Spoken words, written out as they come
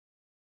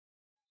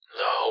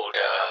the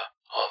holder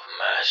of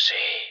mercy.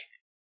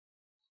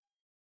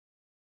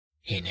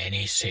 In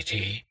any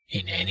city,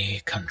 in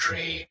any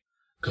country,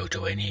 go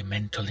to any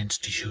mental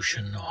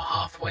institution or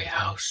halfway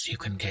house you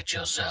can get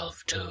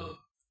yourself to.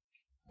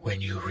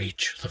 When you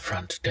reach the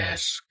front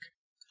desk,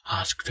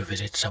 ask to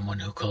visit someone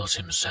who calls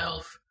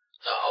himself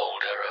the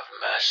holder of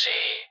mercy.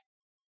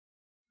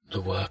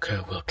 The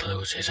worker will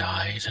close his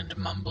eyes and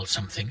mumble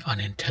something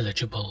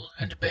unintelligible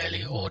and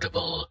barely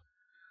audible,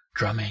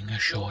 drumming a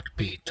short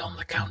beat on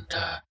the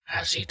counter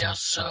as he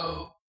does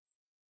so.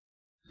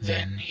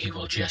 Then he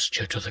will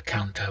gesture to the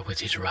counter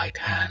with his right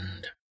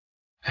hand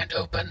and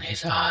open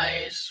his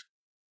eyes.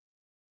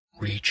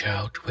 Reach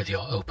out with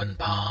your open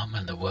palm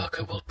and the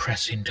worker will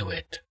press into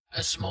it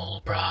a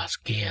small brass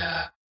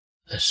gear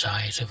the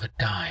size of a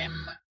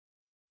dime.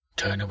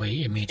 Turn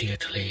away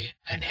immediately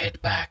and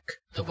head back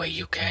the way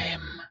you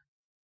came.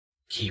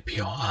 Keep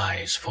your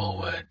eyes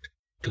forward.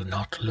 Do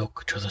not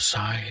look to the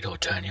side or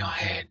turn your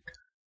head,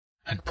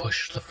 and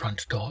push the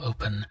front door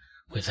open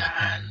with the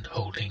hand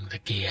holding the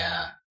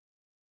gear.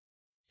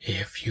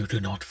 If you do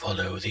not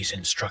follow these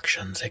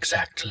instructions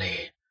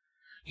exactly,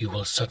 you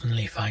will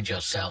suddenly find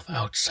yourself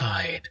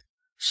outside,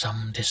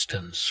 some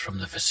distance from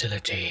the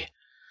facility,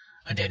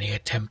 and any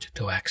attempt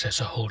to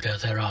access a holder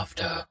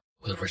thereafter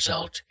will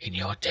result in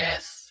your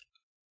death.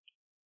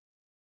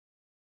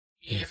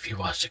 If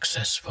you are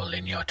successful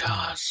in your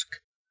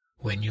task,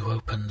 when you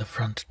open the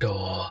front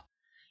door,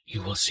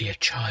 you will see a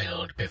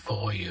child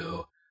before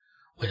you,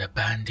 with a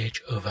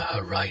bandage over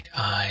her right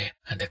eye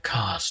and a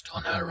cast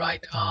on her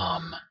right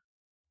arm.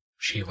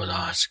 She will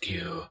ask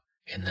you,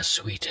 in the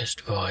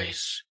sweetest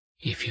voice,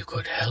 if you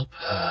could help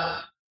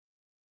her.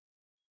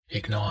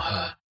 Ignore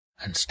her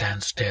and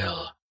stand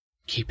still,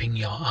 keeping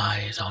your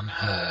eyes on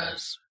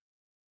hers.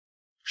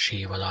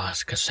 She will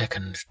ask a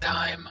second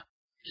time,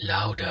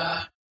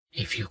 louder,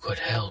 if you could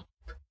help.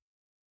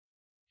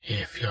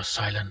 If your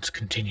silence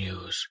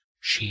continues,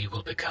 she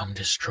will become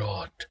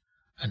distraught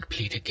and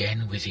plead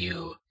again with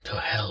you to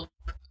help.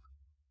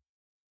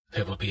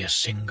 There will be a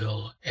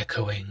single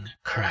echoing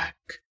crack,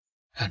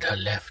 and her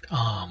left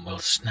arm will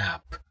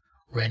snap,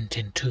 rent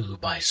in two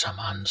by some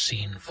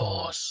unseen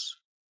force.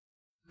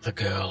 The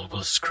girl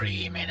will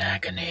scream in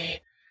agony,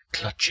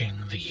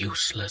 clutching the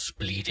useless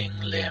bleeding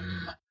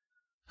limb,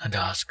 and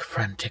ask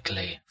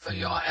frantically for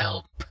your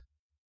help.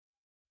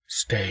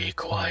 Stay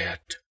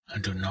quiet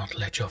and do not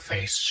let your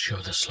face show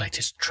the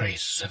slightest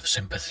trace of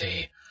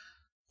sympathy,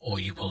 or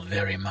you will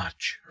very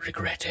much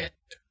regret it.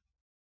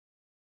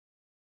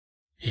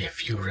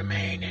 If you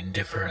remain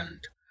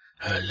indifferent,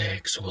 her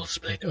legs will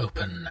split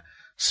open,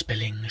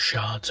 spilling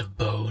shards of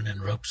bone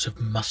and ropes of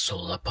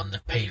muscle upon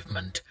the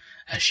pavement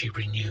as she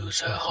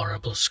renews her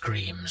horrible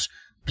screams,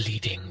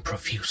 bleeding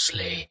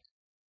profusely.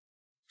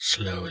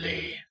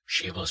 Slowly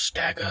she will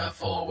stagger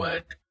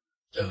forward,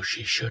 though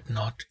she should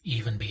not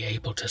even be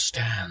able to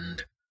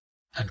stand,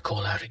 and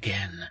call out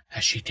again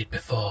as she did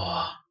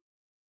before.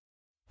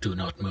 Do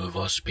not move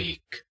or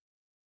speak.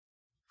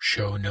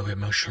 Show no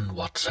emotion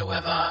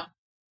whatsoever.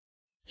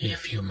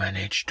 If you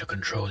manage to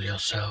control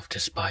yourself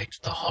despite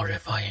the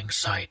horrifying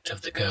sight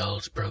of the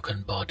girl's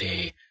broken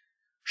body,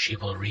 she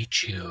will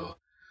reach you,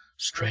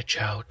 stretch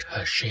out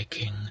her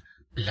shaking,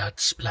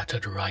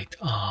 blood-splattered right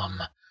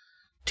arm,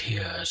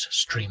 tears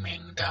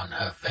streaming down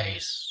her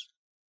face.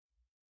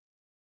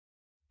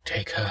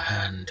 Take her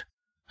hand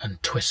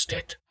and twist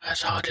it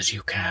as hard as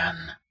you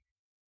can.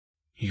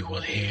 You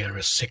will hear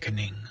a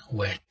sickening,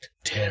 wet,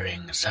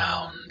 tearing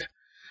sound,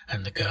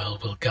 and the girl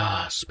will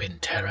gasp in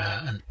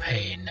terror and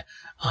pain,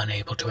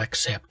 unable to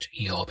accept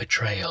your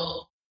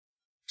betrayal.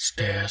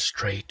 Stare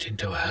straight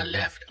into her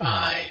left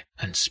eye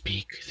and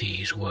speak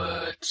these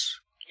words.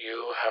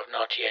 You have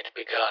not yet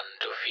begun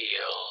to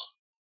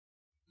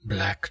feel.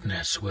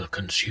 Blackness will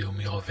consume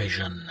your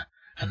vision,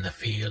 and the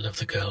feel of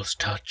the girl's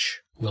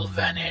touch will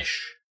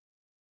vanish.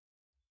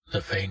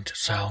 The faint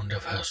sound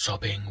of her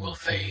sobbing will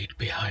fade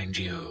behind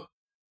you,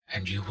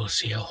 and you will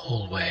see a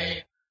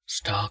hallway,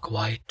 stark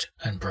white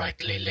and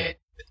brightly lit.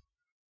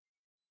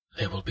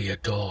 There will be a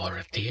door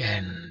at the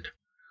end,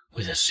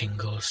 with a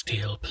single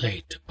steel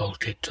plate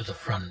bolted to the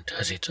front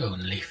as its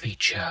only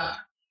feature.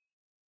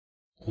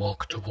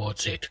 Walk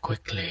towards it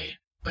quickly,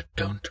 but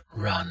don't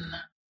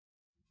run.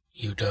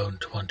 You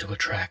don't want to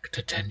attract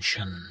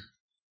attention.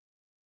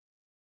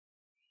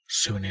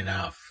 Soon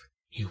enough,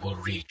 you will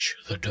reach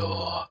the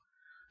door,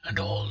 and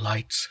all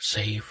lights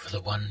save for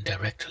the one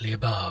directly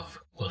above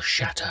will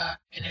shatter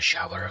in a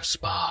shower of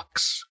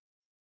sparks.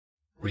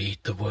 Read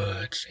the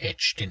words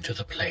etched into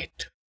the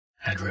plate,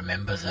 and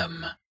remember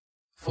them,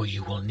 for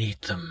you will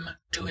need them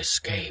to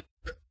escape.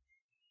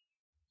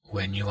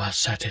 When you are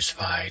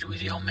satisfied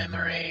with your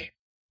memory,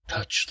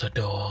 touch the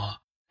door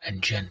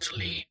and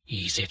gently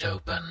ease it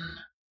open.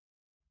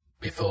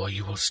 Before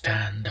you will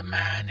stand a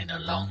man in a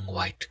long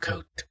white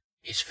coat,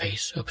 his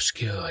face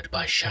obscured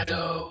by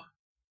shadow.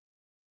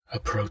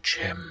 Approach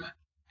him,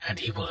 and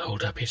he will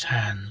hold up his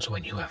hands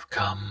when you have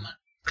come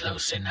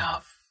close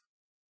enough.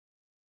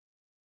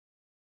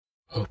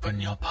 Open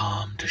your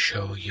palm to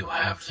show you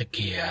have the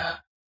gear,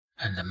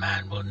 and the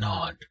man will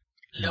nod,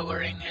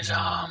 lowering his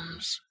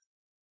arms.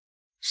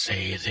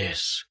 "Say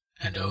this,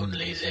 and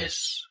only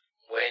this.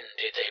 When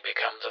did they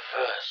become the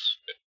first?"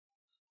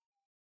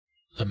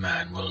 The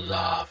man will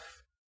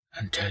laugh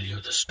and tell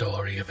you the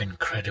story of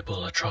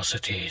incredible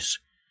atrocities,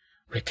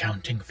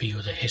 recounting for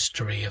you the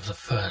history of the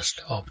first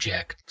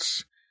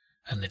objects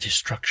and the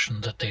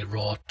destruction that they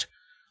wrought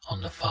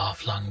on the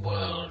far-flung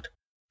world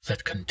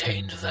that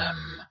contained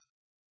them.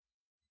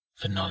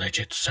 The knowledge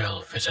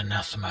itself is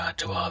anathema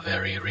to our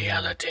very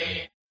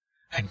reality,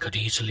 and could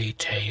easily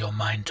tear your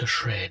mind to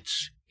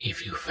shreds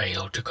if you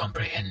fail to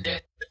comprehend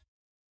it.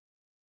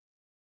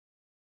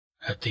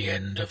 At the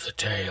end of the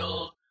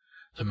tale,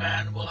 the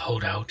man will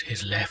hold out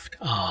his left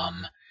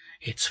arm,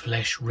 its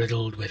flesh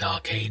riddled with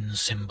arcane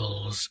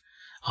symbols,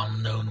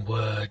 unknown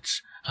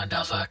words, and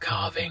other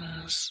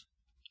carvings.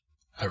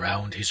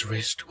 Around his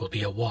wrist will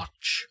be a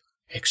watch,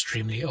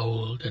 extremely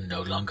old and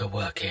no longer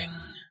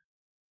working.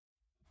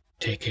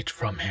 Take it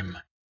from him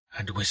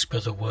and whisper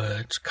the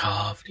words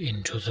carved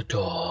into the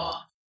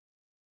door.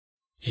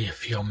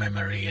 If your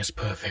memory is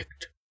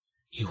perfect,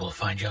 you will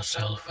find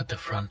yourself at the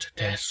front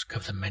desk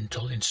of the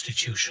mental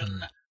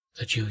institution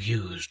that you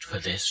used for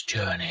this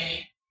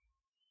journey.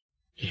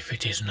 If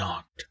it is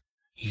not,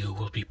 you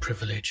will be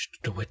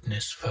privileged to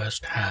witness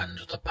firsthand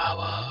the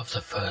power of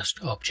the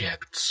first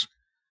objects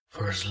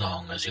for as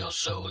long as your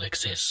soul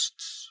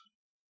exists.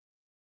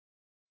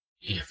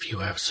 If you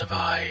have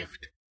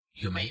survived,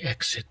 you may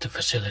exit the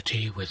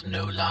facility with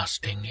no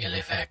lasting ill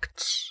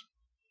effects.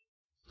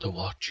 The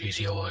watch is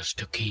yours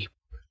to keep.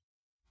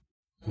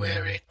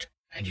 Wear it,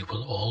 and you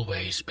will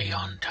always be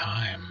on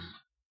time.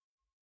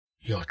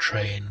 Your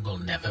train will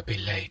never be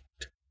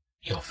late,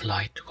 your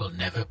flight will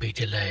never be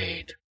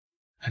delayed,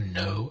 and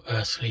no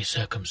earthly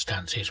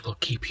circumstances will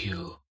keep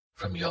you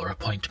from your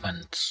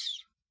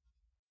appointments.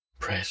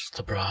 Press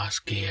the brass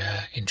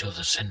gear into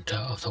the center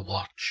of the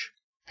watch,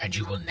 and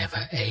you will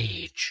never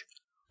age,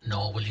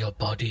 nor will your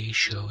body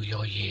show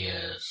your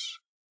years.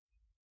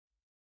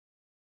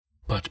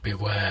 But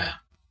beware,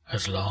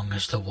 as long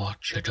as the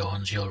watch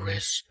adorns your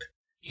wrist,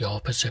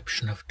 your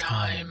perception of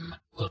time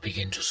will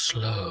begin to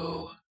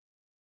slow.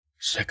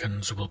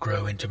 Seconds will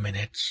grow into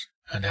minutes,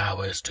 and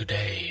hours to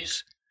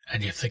days,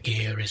 and if the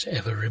gear is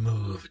ever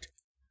removed,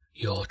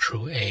 your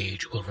true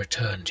age will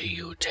return to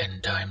you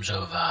 10 times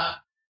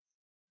over.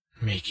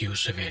 Make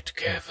use of it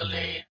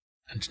carefully,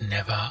 and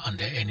never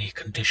under any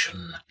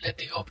condition let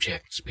the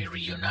objects be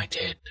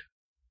reunited.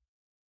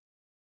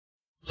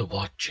 The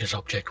watch is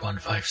Object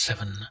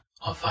 157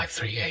 or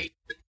 538.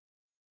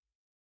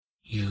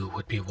 You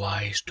would be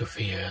wise to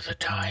fear the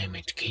time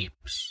it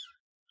keeps.